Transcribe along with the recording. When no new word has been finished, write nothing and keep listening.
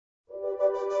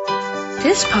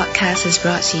This podcast is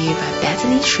brought to you by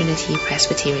Bethany Trinity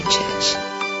Presbyterian Church.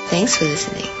 Thanks for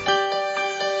listening.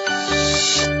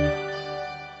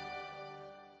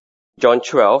 John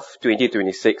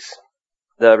 12:20-26.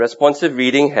 The responsive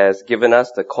reading has given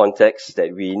us the context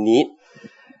that we need.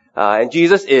 And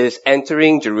Jesus is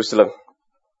entering Jerusalem.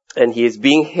 And he is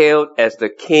being hailed as the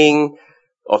King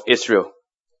of Israel.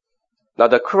 Now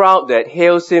the crowd that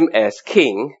hails him as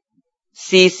King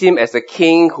sees him as a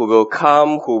king who will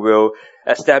come, who will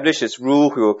establish his rule,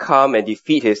 who will come and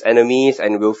defeat his enemies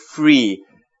and will free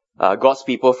God's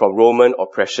people from Roman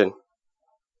oppression.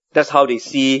 That's how they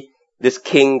see this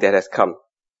king that has come.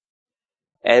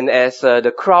 And as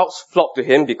the crowds flock to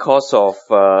him because of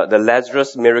the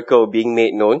Lazarus miracle being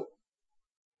made known,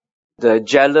 the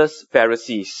jealous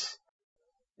Pharisees,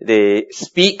 they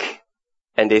speak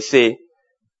and they say,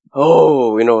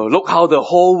 look how the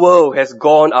whole world has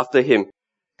gone after him.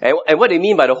 And what they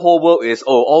mean by the whole world is,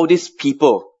 all these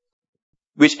people,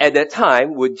 which at that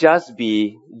time would just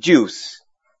be Jews.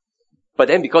 But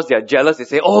then because they are jealous, they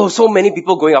say, so many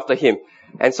people going after him.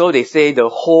 And so they say the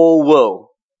whole world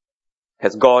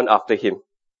has gone after him.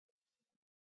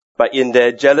 But in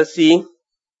their jealousy,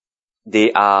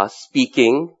 they are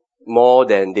speaking more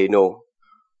than they know.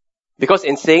 Because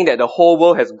in saying that the whole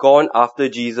world has gone after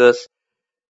Jesus,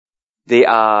 they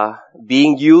are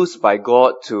being used by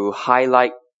God to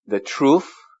highlight the truth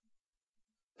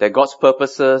that God's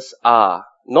purposes are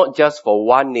not just for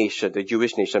one nation, the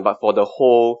Jewish nation, but for the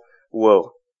whole world.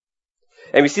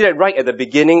 And we see that right at the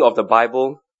beginning of the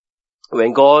Bible,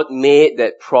 when God made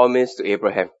that promise to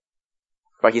Abraham.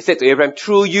 Right? He said to Abraham,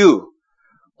 through you,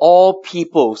 all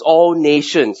peoples, all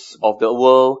nations of the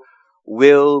world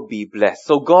will be blessed.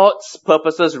 So God's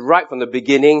purposes right from the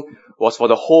beginning was for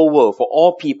the whole world, for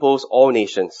all peoples, all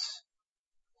nations.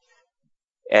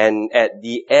 And at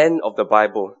the end of the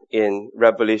Bible, in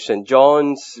Revelation,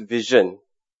 John's vision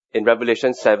in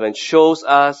Revelation 7 shows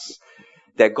us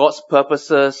that God's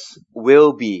purposes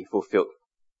will be fulfilled.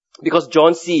 Because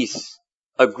John sees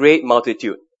a great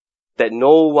multitude that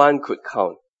no one could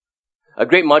count. A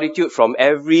great multitude from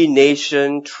every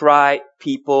nation, tribe,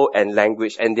 people, and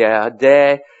language. And they are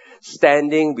there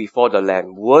standing before the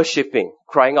Lamb, worshipping,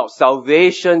 crying out,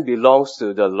 salvation belongs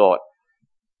to the Lord.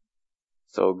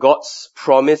 So God's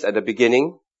promise at the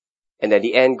beginning, and at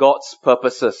the end, God's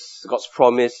purposes, God's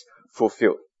promise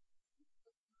fulfilled.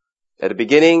 At the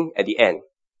beginning, at the end.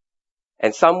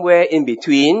 And somewhere in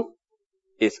between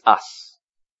is us.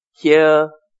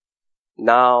 Here,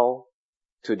 now,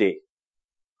 today.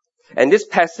 And this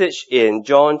passage in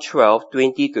John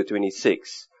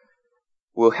 12:20-26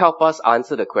 will help us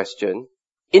answer the question,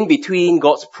 in between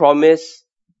God's promise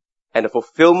and the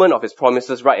fulfillment of his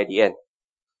promises right at the end.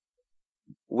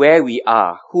 Where we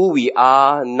are, who we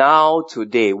are now,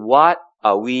 today, what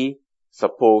are we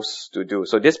supposed to do?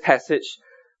 So this passage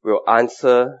will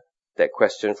answer that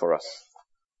question for us.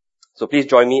 So please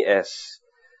join me as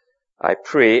I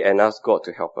pray and ask God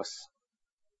to help us.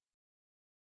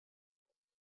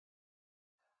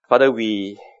 Father,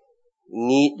 we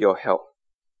need your help.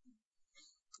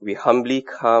 We humbly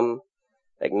come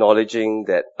acknowledging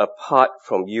that apart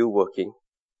from you working,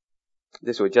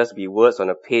 this will just be words on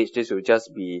a page. This will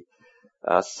just be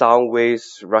sound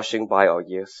waves rushing by our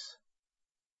ears.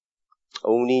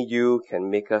 Only you can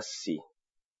make us see.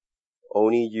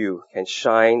 Only you can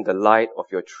shine the light of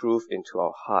your truth into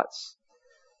our hearts.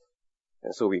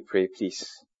 And so we pray, please,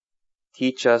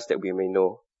 teach us that we may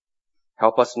know.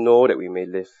 Help us know that we may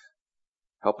live.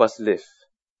 Help us live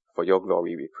for your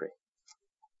glory, we pray.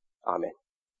 Amen.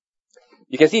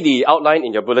 You can see the outline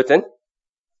in your bulletin.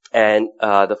 And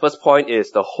the first point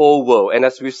is the whole world. And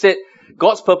as we've said,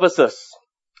 God's purposes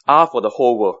are for the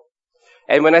whole world.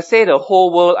 And when I say the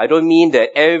whole world, I don't mean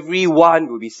that everyone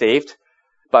will be saved,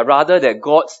 but rather that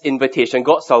God's invitation,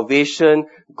 God's salvation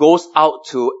goes out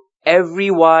to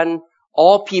everyone,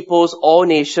 all peoples, all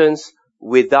nations,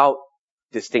 without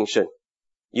distinction.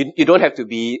 You don't have to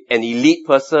be an elite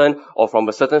person or from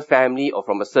a certain family or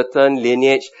from a certain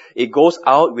lineage. It goes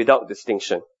out without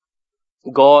distinction.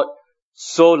 God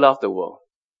so loved the world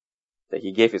that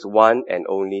he gave his one and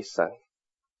only Son.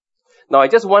 Now I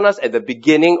just want us at the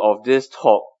beginning of this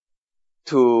talk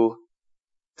to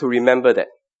remember that.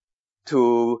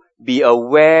 To be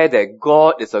aware that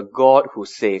God is a God who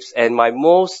saves. And my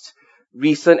most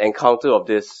recent encounter of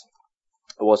this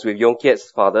was with Yong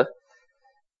Kiet's father.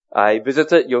 I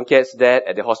visited Yong Kiet's dad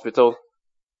at the hospital,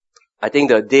 I think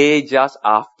the day just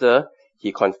after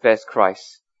he confessed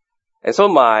Christ. And so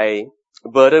my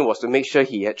burden was to make sure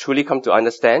he had truly come to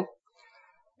understand.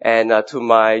 And to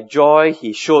my joy,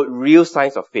 he showed real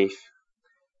signs of faith.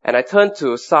 And I turned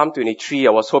to Psalm 23. I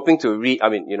was hoping to read,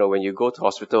 when you go to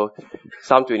hospital,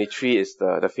 Psalm 23 is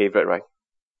the favorite, right?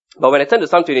 But when I turned to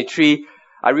Psalm 23,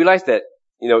 I realized that,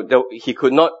 he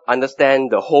could not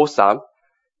understand the whole Psalm.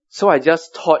 So I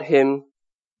just taught him,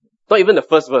 not even the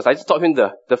first verse, I just taught him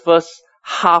the first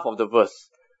half of the verse.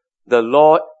 The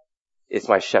Lord is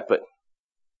my shepherd.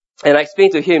 And I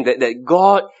explained to him that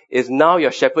God is now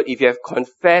your shepherd. If you have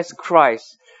confessed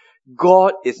Christ,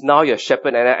 God is now your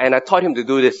shepherd. And I taught him to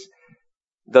do this.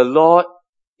 The Lord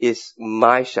is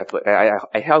my shepherd. And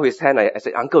I held his hand. I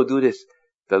said, Uncle, do this.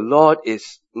 The Lord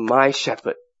is my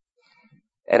shepherd.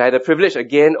 And I had the privilege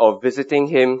again of visiting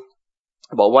him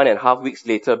about 1.5 weeks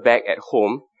later back at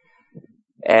home.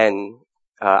 And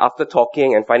after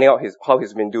talking and finding out how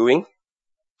he's been doing,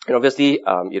 and obviously,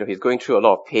 he's going through a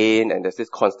lot of pain and there's this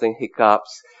constant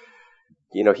hiccups.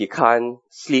 He can't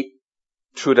sleep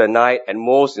through the night. At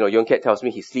most, Yongket tells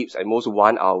me he sleeps at most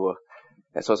 1 hour.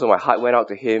 And so my heart went out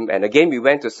to him. And again, we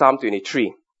went to Psalm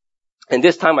 23. And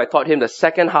this time I taught him the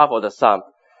second half of the Psalm,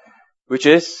 which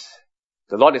is,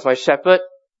 the Lord is my shepherd,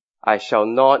 I shall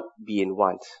not be in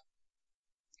want.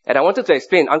 And I wanted to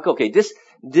explain, Uncle, okay, this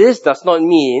does not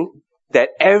mean that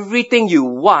everything you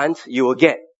want, you will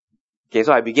get. Okay,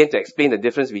 so I began to explain the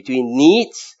difference between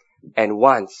needs and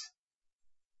wants.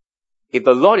 If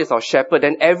the Lord is our shepherd,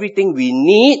 then everything we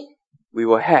need, we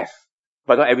will have,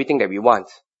 but not everything that we want.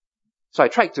 So I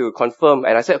tried to confirm,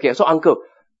 and I said, okay, so Uncle,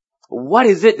 what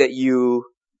is it that you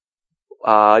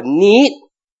need,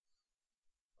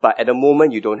 but at the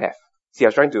moment you don't have? See, I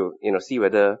was trying to, see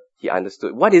whether he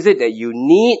understood. What is it that you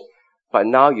need, but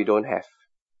now you don't have?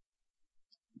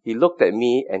 He looked at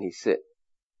me and he said,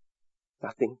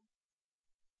 nothing.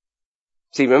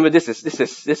 See, remember, this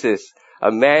is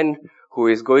a man who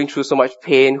is going through so much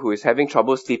pain, who is having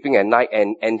trouble sleeping at night,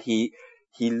 and he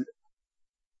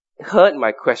heard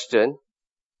my question,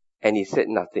 and he said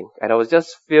nothing. And I was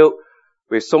just filled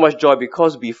with so much joy,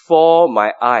 because before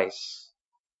my eyes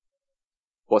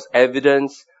was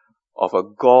evidence of a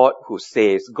God who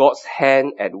saves, God's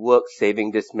hand at work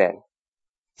saving this man.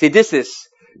 See, this is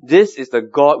the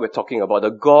God we're talking about, the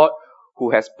God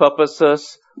who has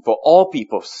purposes for all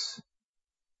peoples,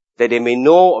 that they may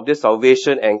know of this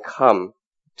salvation and come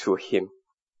to Him.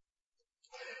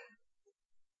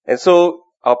 And so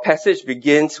our passage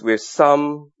begins with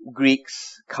some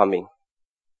Greeks coming.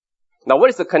 Now, what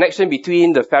is the connection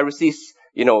between the Pharisees,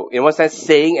 in one sense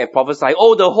saying and prophesying,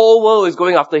 oh, the whole world is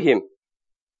going after him?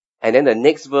 And then the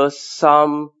next verse,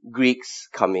 some Greeks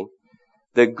coming.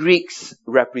 The Greeks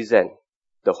represent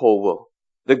the whole world.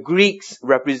 The Greeks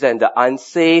represent the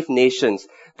unsaved nations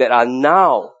that are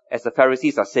now, as the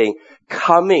Pharisees are saying,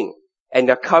 coming. And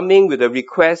they're coming with a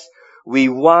request, we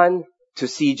want to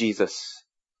see Jesus.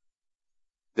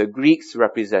 The Greeks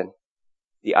represent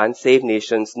the unsaved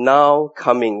nations now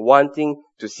coming, wanting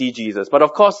to see Jesus. But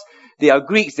of course, they are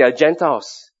Greeks, they are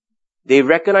Gentiles. They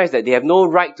recognize that they have no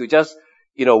right to just,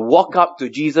 walk up to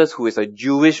Jesus, who is a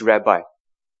Jewish rabbi.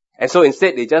 And so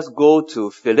instead, they just go to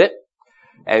Philip.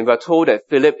 And we're told that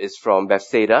Philip is from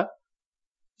Bethsaida.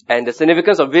 And the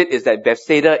significance of it is that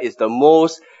Bethsaida is the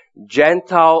most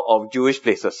Gentile of Jewish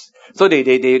places. So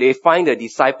they find a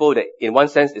disciple that in one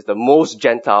sense is the most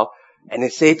Gentile. And they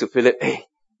say to Philip, hey,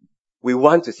 we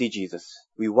want to see Jesus.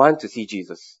 We want to see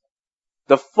Jesus.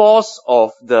 The force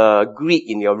of the Greek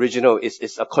in the original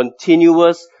is a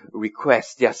continuous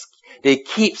request. They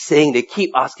keep saying, they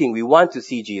keep asking, we want to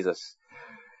see Jesus.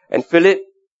 And Philip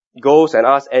goes and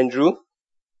asks Andrew,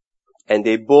 and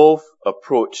they both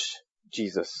approach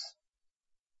Jesus.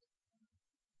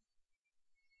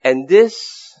 And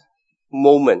this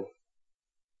moment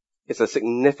is a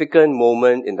significant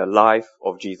moment in the life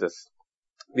of Jesus.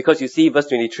 Because you see, verse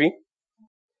 23,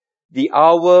 the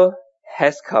hour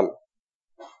has come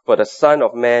for the Son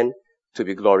of Man to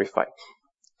be glorified.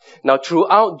 Now,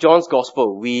 throughout John's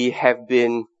Gospel, we have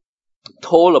been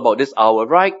told about this hour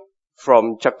right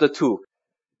from chapter 2,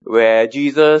 where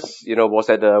Jesus, was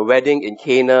at the wedding in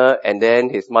Cana, and then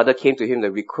his mother came to him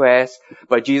the request,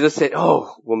 but Jesus said,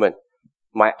 oh, woman,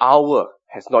 my hour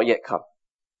has not yet come.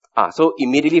 So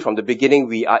immediately from the beginning,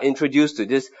 we are introduced to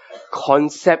this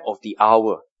concept of the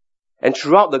hour. And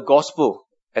throughout the Gospel,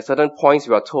 at certain points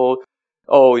we are told,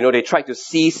 they tried to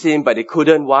seize him, but they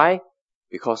couldn't. Why?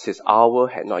 Because his hour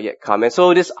had not yet come. And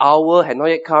so this hour had not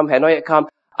yet come,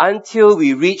 until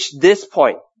we reach this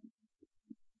point.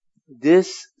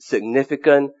 This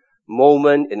significant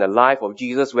moment in the life of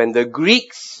Jesus when the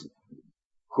Greeks,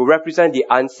 who represent the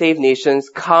unsaved nations,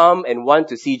 come and want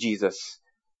to see Jesus.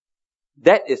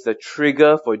 That is the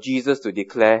trigger for Jesus to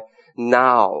declare,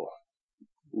 now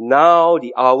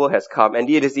the hour has come. And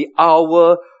it is the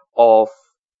hour of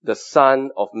the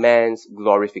Son of Man's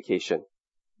glorification.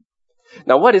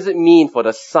 Now, what does it mean for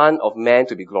the Son of Man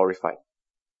to be glorified?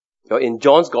 Now, in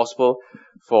John's Gospel,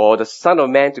 for the Son of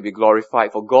Man to be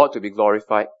glorified, for God to be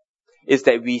glorified, is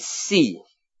that we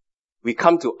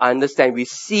come to understand, we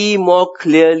see more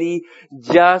clearly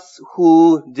just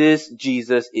who this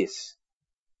Jesus is.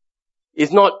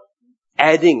 It's not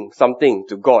adding something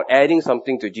to God, adding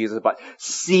something to Jesus, but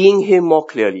seeing Him more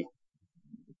clearly.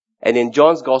 And in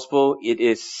John's Gospel, it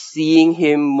is seeing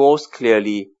Him most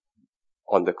clearly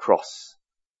on the cross.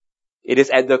 It is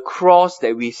at the cross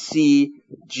that we see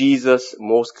Jesus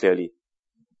most clearly.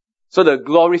 So the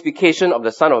glorification of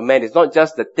the Son of Man is not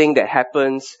just the thing that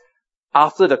happens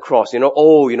after the cross.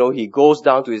 He goes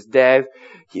down to His death,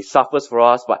 He suffers for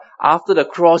us, but after the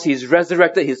cross, He's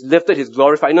resurrected, He's lifted, He's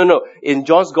glorified. No. In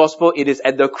John's Gospel, it is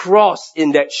at the cross,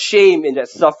 in that shame, in that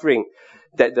suffering,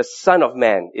 that the Son of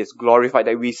Man is glorified,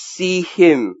 that we see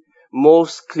Him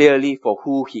most clearly for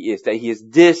who He is, that He is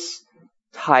this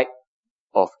type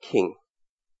of King.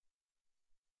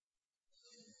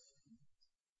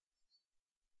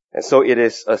 And so it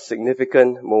is a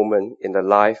significant moment in the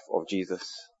life of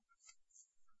Jesus.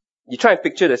 You try and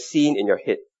picture the scene in your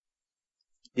head.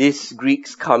 These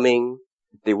Greeks coming,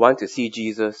 they want to see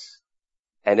Jesus,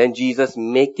 and then Jesus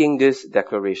making this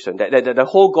declaration that the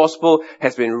whole gospel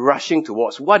has been rushing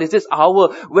towards. What is this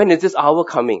hour? When is this hour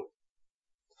coming?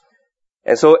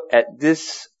 And so at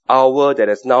this hour that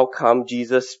has now come,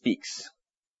 Jesus speaks.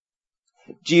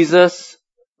 Jesus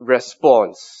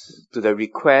responds to the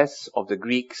request of the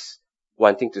Greeks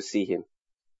wanting to see Him.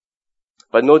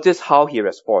 But notice how He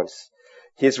responds.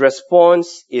 His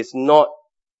response is not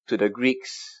to the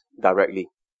Greeks directly.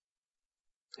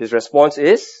 His response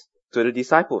is to the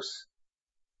disciples.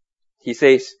 He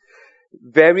says,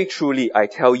 "Very truly I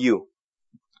tell you."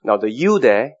 Now the you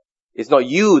there is not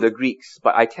you, the Greeks,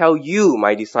 but I tell you,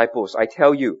 my disciples, I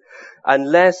tell you,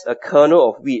 unless a kernel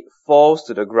of wheat falls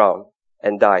to the ground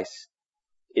and dies,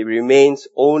 it remains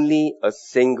only a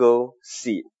single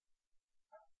seed.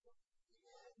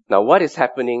 Now what is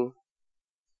happening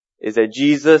is that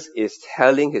Jesus is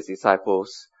telling His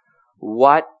disciples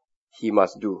what He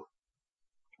must do.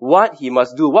 What He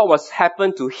must do, what must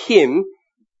happen to Him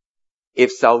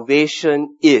if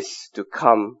salvation is to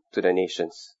come to the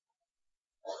nations.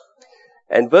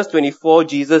 And verse 24,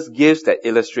 Jesus gives that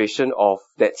illustration of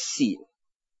that seed.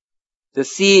 The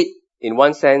seed, in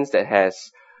one sense, that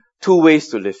has two ways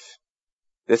to live.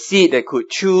 The seed that could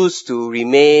choose to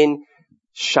remain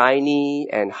shiny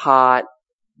and hard,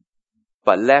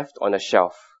 but left on a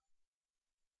shelf.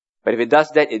 But if it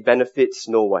does that, it benefits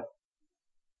no one.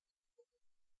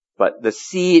 But the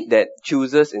seed that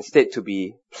chooses instead to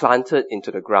be planted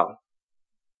into the ground.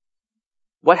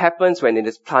 What happens when it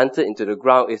is planted into the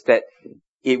ground is that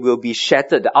it will be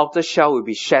shattered. The outer shell will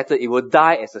be shattered. It will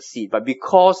die as a seed. But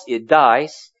because it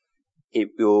dies, it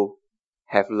will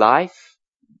have life.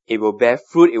 It will bear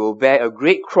fruit. It will bear a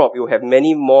great crop. It will have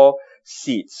many more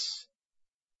seeds.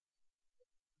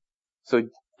 So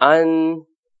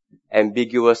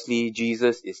unambiguously,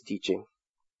 Jesus is teaching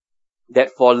that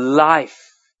for life,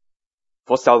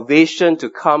 for salvation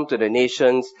to come to the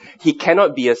nations, He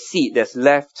cannot be a seed that's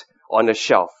left on a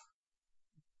shelf.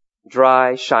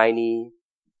 Dry, shiny.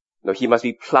 No, He must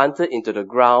be planted into the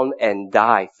ground and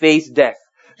die, face death,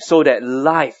 so that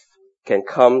life can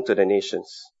come to the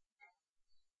nations.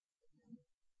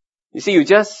 You see, you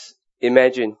just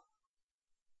imagine,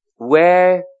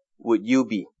 where would you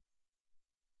be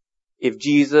if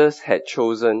Jesus had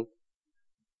chosen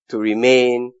to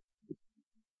remain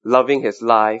loving His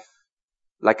life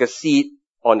like a seed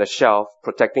on a shelf,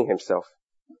 protecting Himself?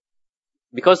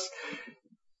 Because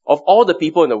of all the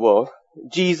people in the world,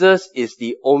 Jesus is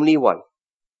the only one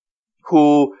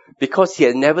who, because He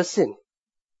had never sinned,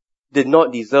 did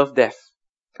not deserve death.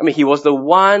 I mean, He was the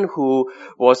one who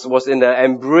was in the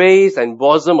embrace and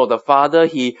bosom of the Father.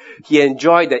 He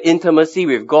enjoyed the intimacy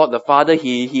with God the Father.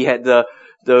 He had the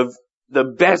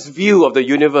best view of the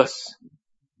universe.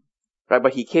 Right?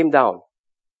 But He came down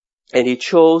and He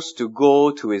chose to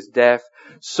go to His death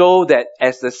so that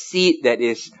as the seed that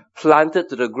is planted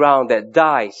to the ground that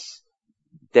dies,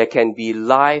 there can be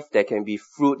life, there can be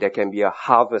fruit, there can be a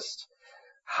harvest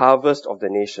of the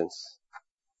nations.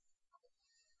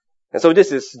 And so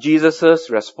this is Jesus'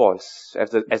 response.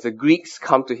 As the Greeks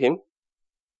come to Him,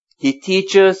 He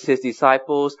teaches His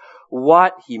disciples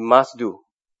what He must do.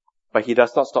 But He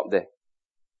does not stop there.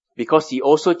 Because He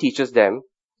also teaches them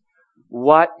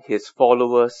what His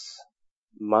followers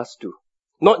must do.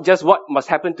 Not just what must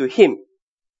happen to Him.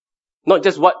 Not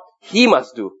just what He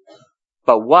must do.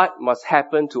 But what must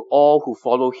happen to all who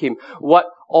follow Him. What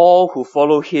all who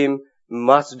follow Him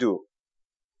must do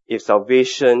if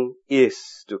salvation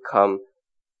is to come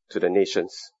to the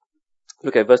nations.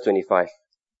 Look at verse 25.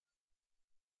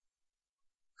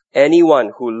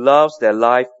 Anyone who loves their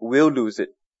life will lose it,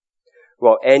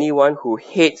 while anyone who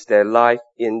hates their life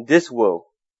in this world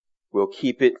will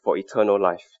keep it for eternal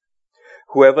life.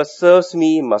 Whoever serves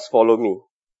me must follow me,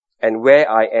 and where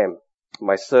I am,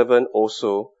 my servant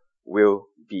also will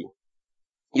be.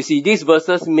 You see, these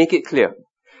verses make it clear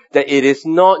that it is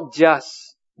not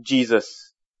just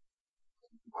Jesus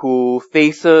who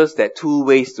faces that two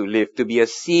ways to live, to be a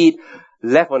seed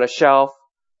left on a shelf,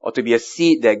 or to be a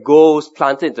seed that goes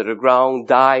planted into the ground,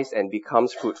 dies, and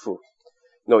becomes fruitful.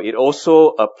 No, it also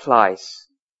applies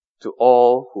to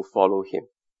all who follow him.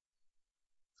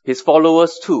 His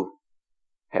followers too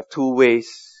have two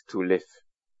ways to live.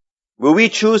 Will we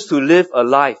choose to live a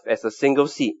life as a single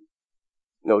seed?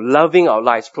 Loving our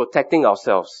lives, protecting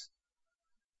ourselves.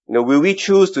 Will we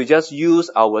choose to just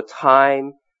use our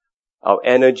time, our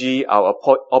energy, our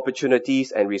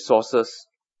opportunities and resources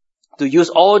to use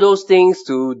all those things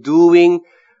to doing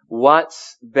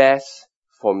what's best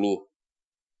for me?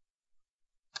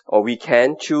 Or we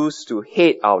can choose to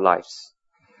hate our lives.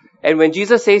 And when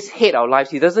Jesus says hate our lives,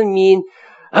 he doesn't mean,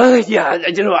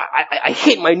 I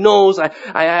hate my nose,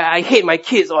 I hate my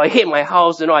kids, or I hate my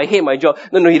house, I hate my job.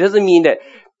 No, he doesn't mean that.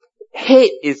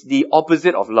 Hate is the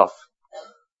opposite of love.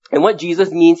 And what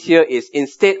Jesus means here is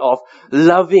instead of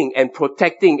loving and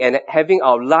protecting and having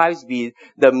our lives be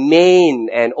the main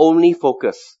and only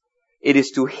focus, it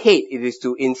is to hate. It is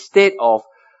to, instead of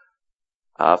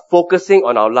focusing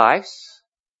on our lives,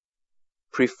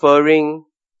 preferring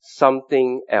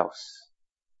something else.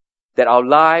 That our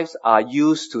lives are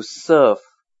used to serve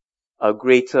a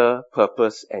greater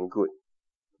purpose and good.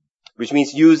 Which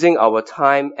means using our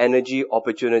time, energy,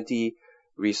 opportunity,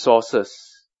 resources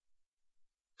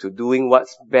to doing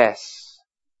what's best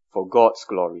for God's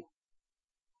glory,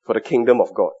 for the kingdom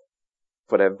of God,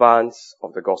 for the advance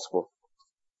of the gospel.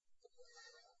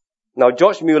 Now,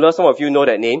 George Mueller, some of you know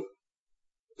that name.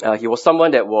 He was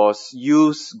someone that was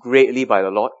used greatly by the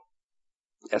Lord,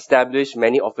 established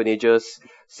many orphanages,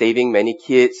 saving many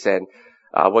kids, and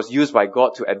was used by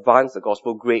God to advance the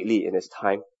gospel greatly in his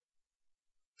time.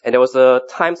 And there was a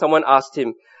time someone asked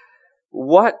him,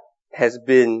 what has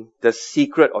been the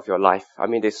secret of your life? I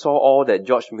mean, they saw all that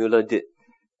George Mueller did,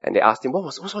 and they asked him,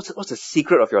 what's the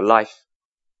secret of your life?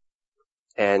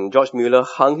 And George Mueller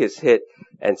hung his head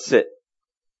and said,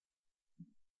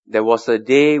 there was a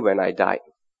day when I died.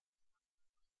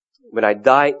 When I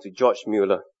died to George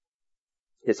Mueller,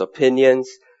 his opinions,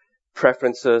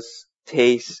 preferences,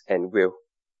 tastes, and will.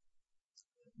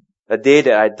 A day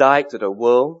that I died to the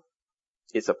world,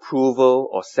 its approval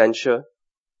or censure.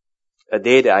 A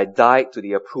day that I died to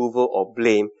the approval or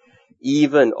blame,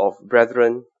 even of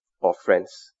brethren or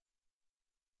friends.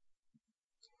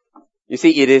 You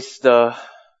see, it is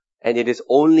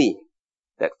only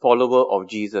that follower of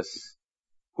Jesus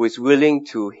who is willing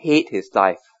to hate his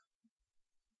life,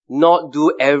 not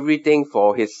do everything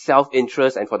for his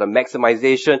self-interest and for the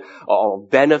maximization or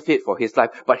benefit for his life,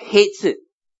 but hates it,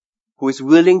 who is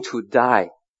willing to die,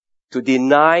 to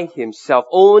deny himself.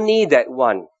 Only that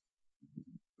one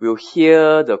will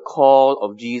hear the call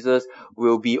of Jesus,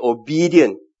 will be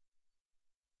obedient,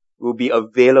 will be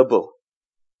available,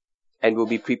 and will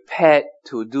be prepared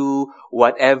to do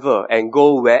whatever and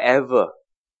go wherever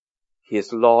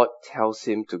his Lord tells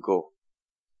him to go,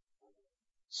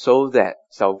 so that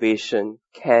salvation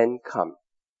can come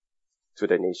to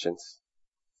the nations.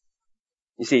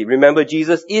 You see, remember,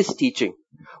 Jesus is teaching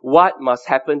what must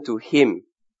happen to him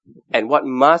and what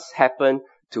must happen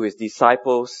to his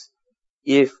disciples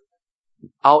if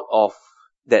out of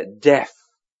that death,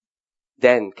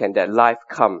 then can that life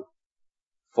come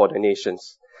for the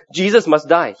nations. Jesus must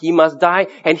die. He must die,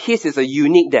 and his is a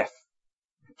unique death.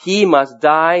 He must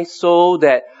die so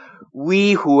that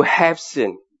we who have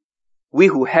sinned, we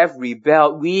who have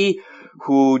rebelled, we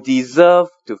who deserve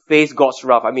to face God's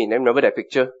wrath. I mean, remember that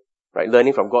picture? Right?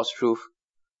 Learning from God's truth.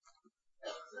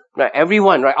 Right?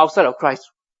 Everyone, right? Outside of Christ.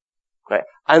 Right?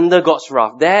 Under God's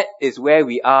wrath. That is where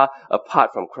we are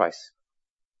apart from Christ.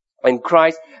 And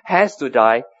Christ has to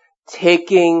die,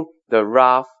 taking the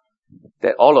wrath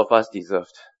that all of us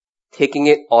deserved. Taking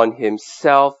it on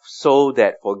himself so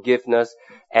that forgiveness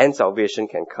and salvation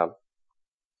can come.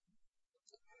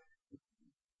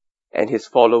 And his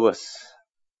followers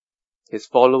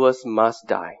must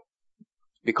die.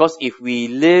 Because if we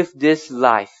live this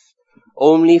life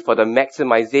only for the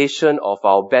maximization of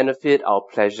our benefit, our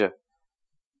pleasure,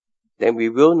 then we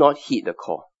will not heed the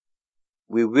call.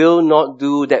 We will not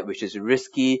do that which is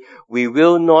risky. We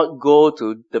will not go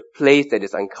to the place that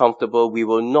is uncomfortable. We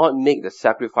will not make the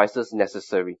sacrifices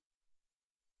necessary.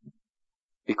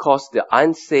 Because the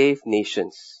unsaved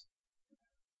nations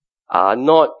are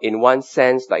not in one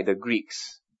sense like the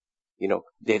Greeks.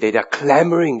 They're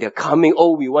clamoring, they're coming,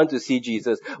 oh, we want to see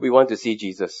Jesus, we want to see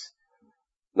Jesus.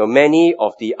 Now, many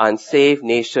of the unsaved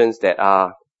nations that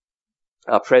are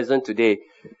present today,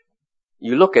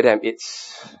 you look at them,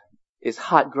 it's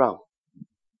hard ground.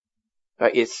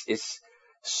 Right? It's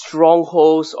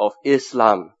strongholds of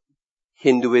Islam,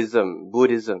 Hinduism,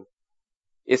 Buddhism.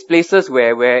 It's places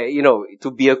where,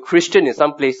 to be a Christian in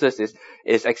some places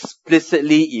is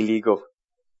explicitly illegal.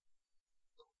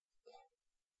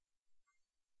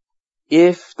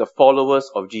 If the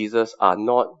followers of Jesus are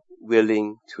not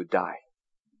willing to die,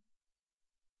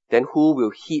 then who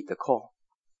will heed the call?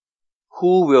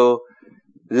 Who will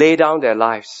lay down their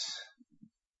lives?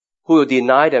 Who will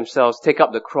deny themselves, take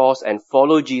up the cross, and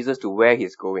follow Jesus to where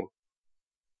He's going?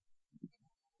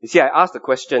 You see, I asked the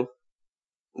question,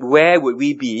 where would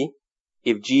we be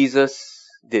if Jesus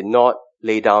did not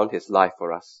lay down His life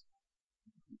for us?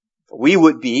 We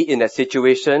would be in a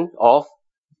situation of,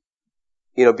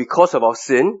 because of our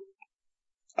sin,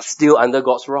 still under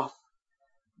God's wrath.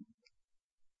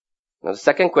 Now the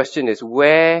second question is,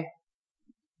 where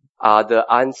are the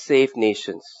unsaved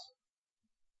nations?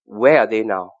 Where are they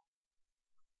now?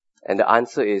 And the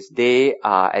answer is, they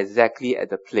are exactly at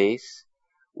the place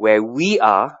where we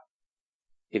are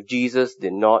if Jesus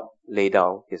did not lay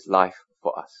down His life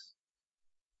for us.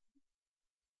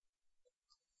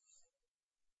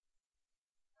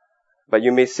 But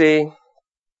you may say,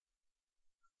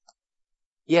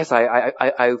 yes,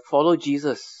 I follow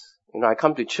Jesus. I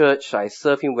come to church, I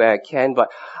serve Him where I can, but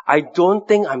I don't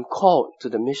think I'm called to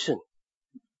the mission.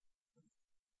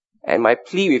 And my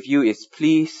plea with you is,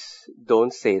 please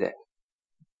don't say that.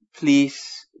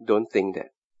 Please don't think that.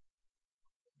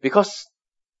 Because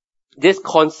this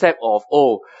concept of,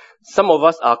 some of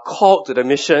us are called to the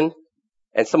mission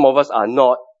and some of us are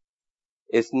not,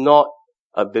 is not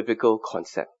a biblical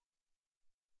concept.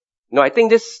 No, I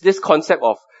think this concept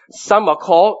of some are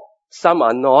called, some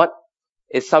are not,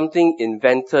 is something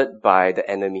invented by the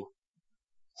enemy.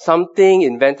 Something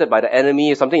invented by the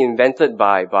enemy, something invented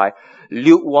by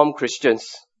lukewarm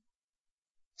Christians.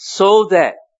 So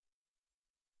that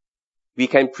we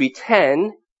can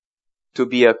pretend to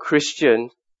be a Christian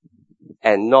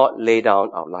and not lay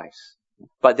down our lives.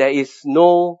 But there is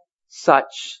no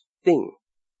such thing.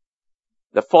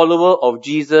 The follower of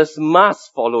Jesus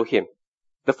must follow Him.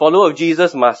 The follower of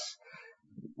Jesus must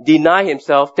deny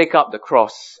himself, take up the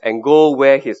cross, and go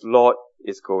where his Lord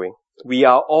is going. We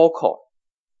are all called.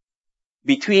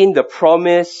 Between the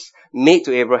promise made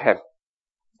to Abraham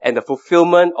and the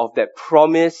fulfillment of that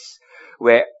promise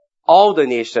where all the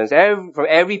nations, from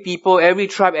every people, every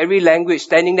tribe, every language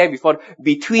standing there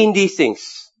between these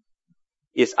things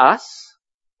is us,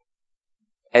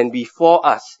 and before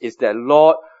us is that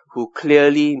Lord who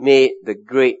clearly made the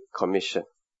Great Commission.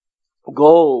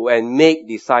 Go and make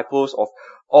disciples of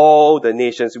all the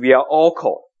nations. We are all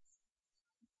called.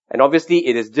 And obviously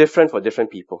it is different for different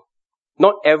people.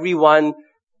 Not everyone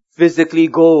physically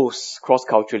goes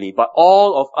cross-culturally, but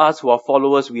all of us who are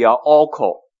followers, we are all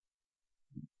called.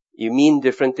 You mean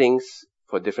different things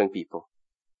for different people.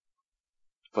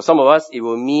 For some of us, it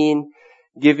will mean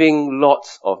giving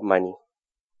lots of money.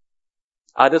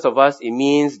 Others of us, it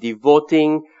means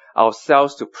devoting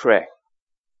ourselves to prayer.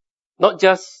 Not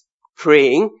just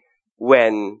praying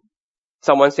when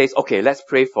someone says, okay, let's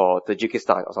pray for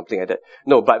Tajikistan or something like that.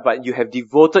 No, but you have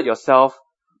devoted yourself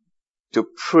to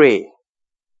pray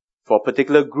for a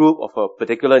particular group of a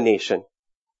particular nation.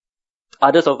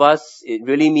 Others of us, it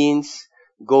really means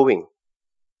going.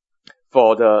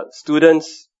 For the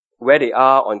students, where they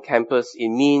are on campus, it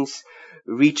means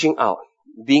reaching out,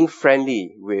 being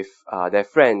friendly with their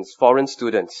friends, foreign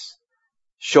students,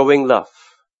 showing love,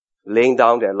 laying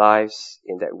down their lives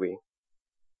in that way.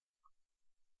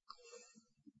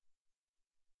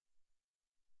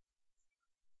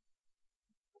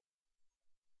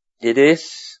 It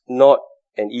is not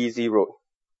an easy road.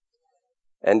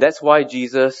 And that's why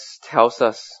Jesus tells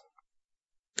us,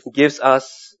 gives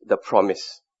us the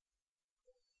promise.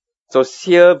 So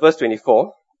here, verse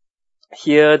 24,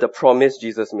 here the promise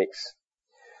Jesus makes.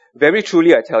 Very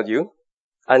truly I tell you,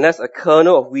 unless a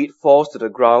kernel of wheat falls to the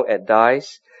ground and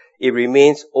dies, it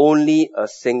remains only a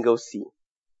single seed.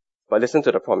 But listen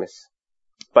to the promise.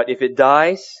 But if it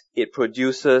dies, it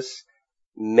produces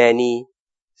many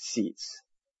seeds.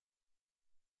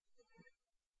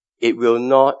 It will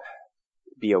not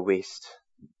be a waste.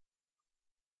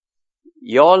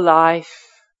 Your life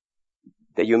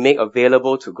that you make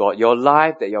available to God, your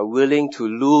life that you're willing to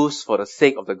lose for the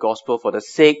sake of the gospel, for the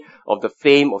sake of the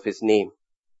fame of His name,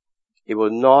 it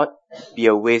will not be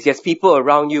a waste. Yes, people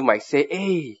around you might say,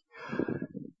 hey,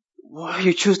 why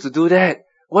you choose to do that?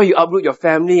 Why you uproot your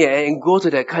family and go to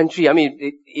that country? I mean,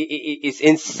 it's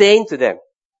insane to them.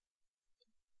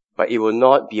 But it will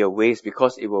not be a waste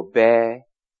because it will bear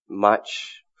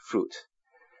much fruit.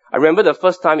 I remember the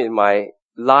first time in my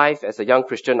life as a young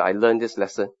Christian, I learned this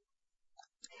lesson.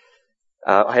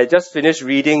 I had just finished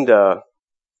reading the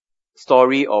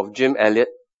story of Jim Elliot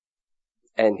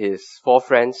and his 4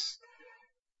 friends.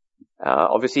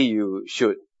 Obviously, you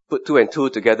should put 2 and 2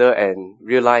 together and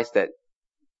realize that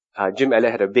Jim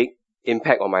Elliot had a big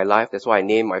impact on my life. That's why I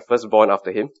named my firstborn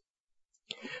after him.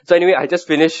 So anyway, I just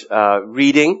finished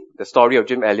reading the story of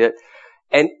Jim Elliot.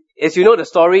 And as you know, the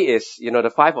story is,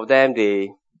 the 5 of them, they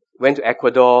went to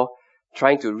Ecuador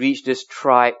trying to reach this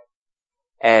tribe.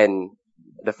 And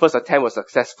the first attempt was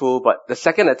successful, but the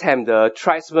second attempt, the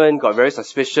tribesmen got very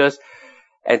suspicious.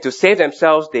 And to save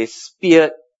themselves, they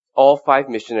speared all 5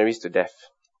 missionaries to death.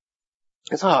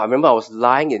 And so I remember I was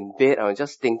lying in bed. I was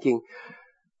just thinking,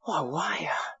 why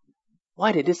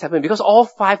did this happen? Because all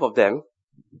 5 of them,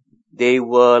 they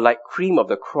were like cream of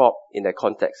the crop in that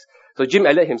context. So Jim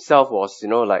Elliot himself was,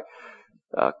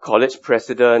 college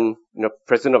president,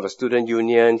 president of the student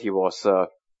union. He was,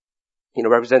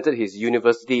 represented his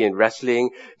university in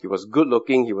wrestling. He was good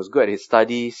looking. He was good at his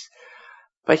studies.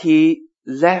 But he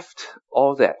left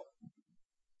all that,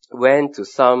 went to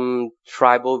some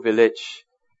tribal village,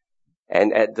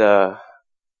 and at the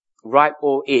ripe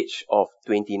old age of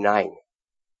 29,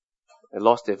 I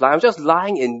lost his life. I was just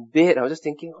lying in bed. I was just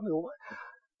thinking,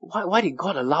 why did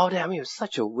God allow that? I mean, it was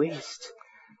such a waste.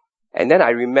 And then I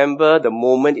remember the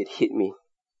moment it hit me,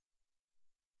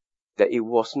 that it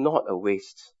was not a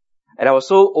waste. And I was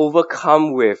so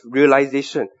overcome with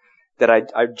realization that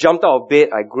I jumped out of bed,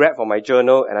 I grabbed for my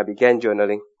journal, and I began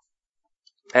journaling.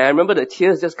 And I remember the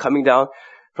tears just coming down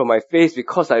from my face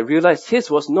because I realized his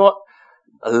was not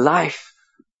a life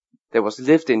that was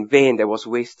lived in vain, that was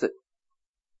wasted.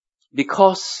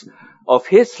 Because of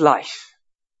his life,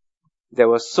 there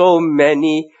were so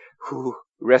many who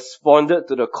responded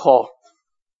to the call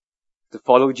to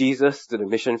follow Jesus to the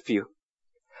mission field.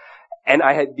 And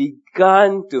I had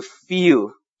begun to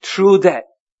feel through that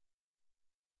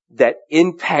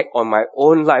impact on my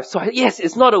own life. So yes,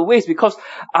 it's not a waste because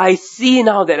I see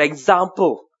now that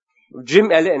example of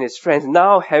Jim Elliot and his friends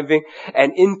now having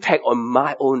an impact on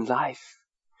my own life.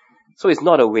 So it's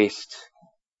not a waste.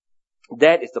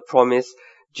 That is the promise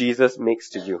Jesus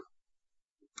makes to you.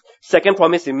 Second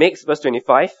promise he makes, verse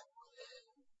 25.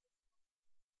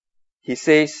 He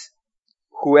says,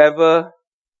 whoever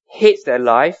hates their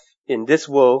life in this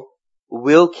world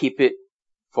will keep it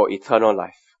for eternal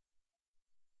life.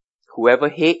 Whoever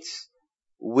hates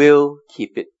will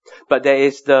keep it. But there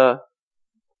is the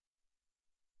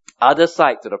other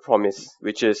side to the promise,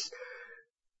 which is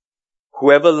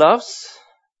whoever loves,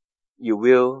 you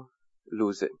will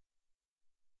lose it.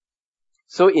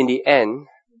 So in the end,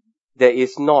 there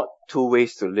is not 2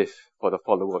 ways to live for the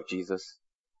follower of Jesus.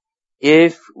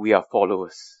 If we are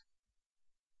followers,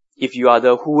 if you are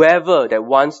the whoever that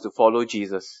wants to follow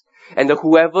Jesus, and the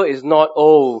whoever is not,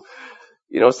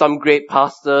 some great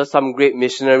pastor, some great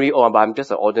missionary, but I'm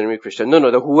just an ordinary Christian.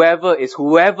 No, the whoever is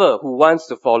whoever who wants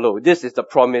to follow. This is the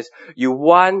promise. You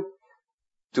want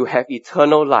to have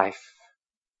eternal life.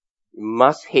 You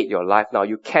must hate your life now.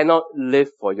 You cannot live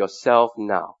for yourself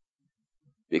now.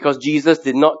 Because Jesus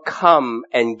did not come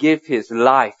and give his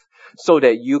life so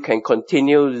that you can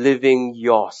continue living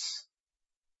yours.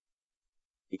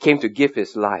 He came to give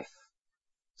his life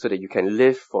so that you can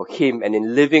live for him, and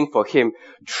in living for him,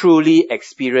 truly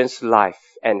experience life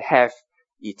and have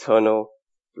eternal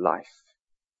life.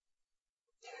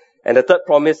 And the third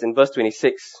promise in verse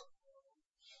 26.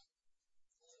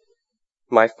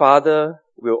 My Father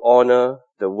will honor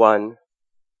the one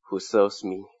who serves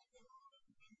me.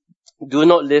 Do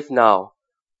not live now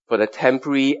for the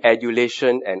temporary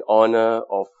adulation and honor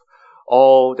of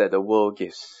all that the world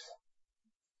gives.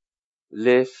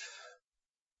 Live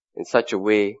in such a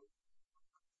way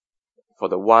for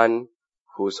the one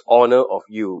whose honor of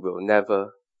you will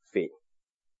never fade.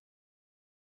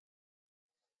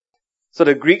 So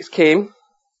the Greeks came,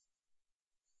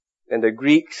 and the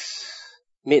Greeks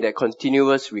made a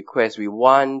continuous request. We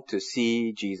want to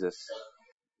see Jesus.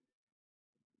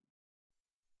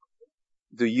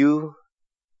 Do you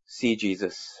see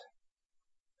Jesus?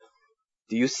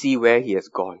 Do you see where he has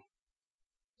gone?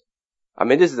 I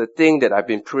mean, this is the thing that I've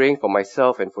been praying for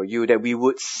myself and for you, that we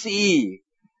would see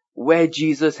where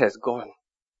Jesus has gone.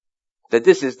 That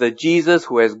this is the Jesus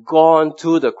who has gone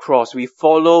to the cross. We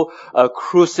follow a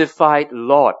crucified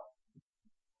Lord.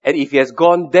 And if He has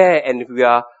gone there and we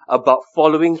are about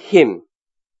following Him,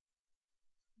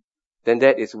 then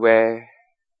that is where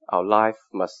our life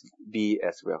must be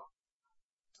as well.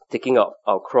 Taking up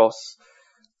our cross,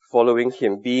 following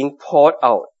Him, being poured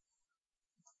out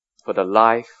for the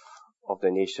life of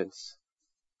the nations.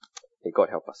 May God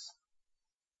help us.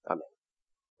 Amen.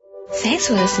 Thanks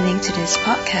for listening to this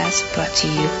podcast brought to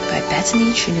you by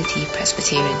Bethany Trinity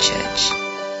Presbyterian Church.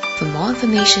 For more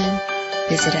information,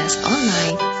 visit us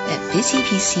online at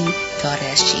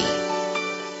busypc.sg.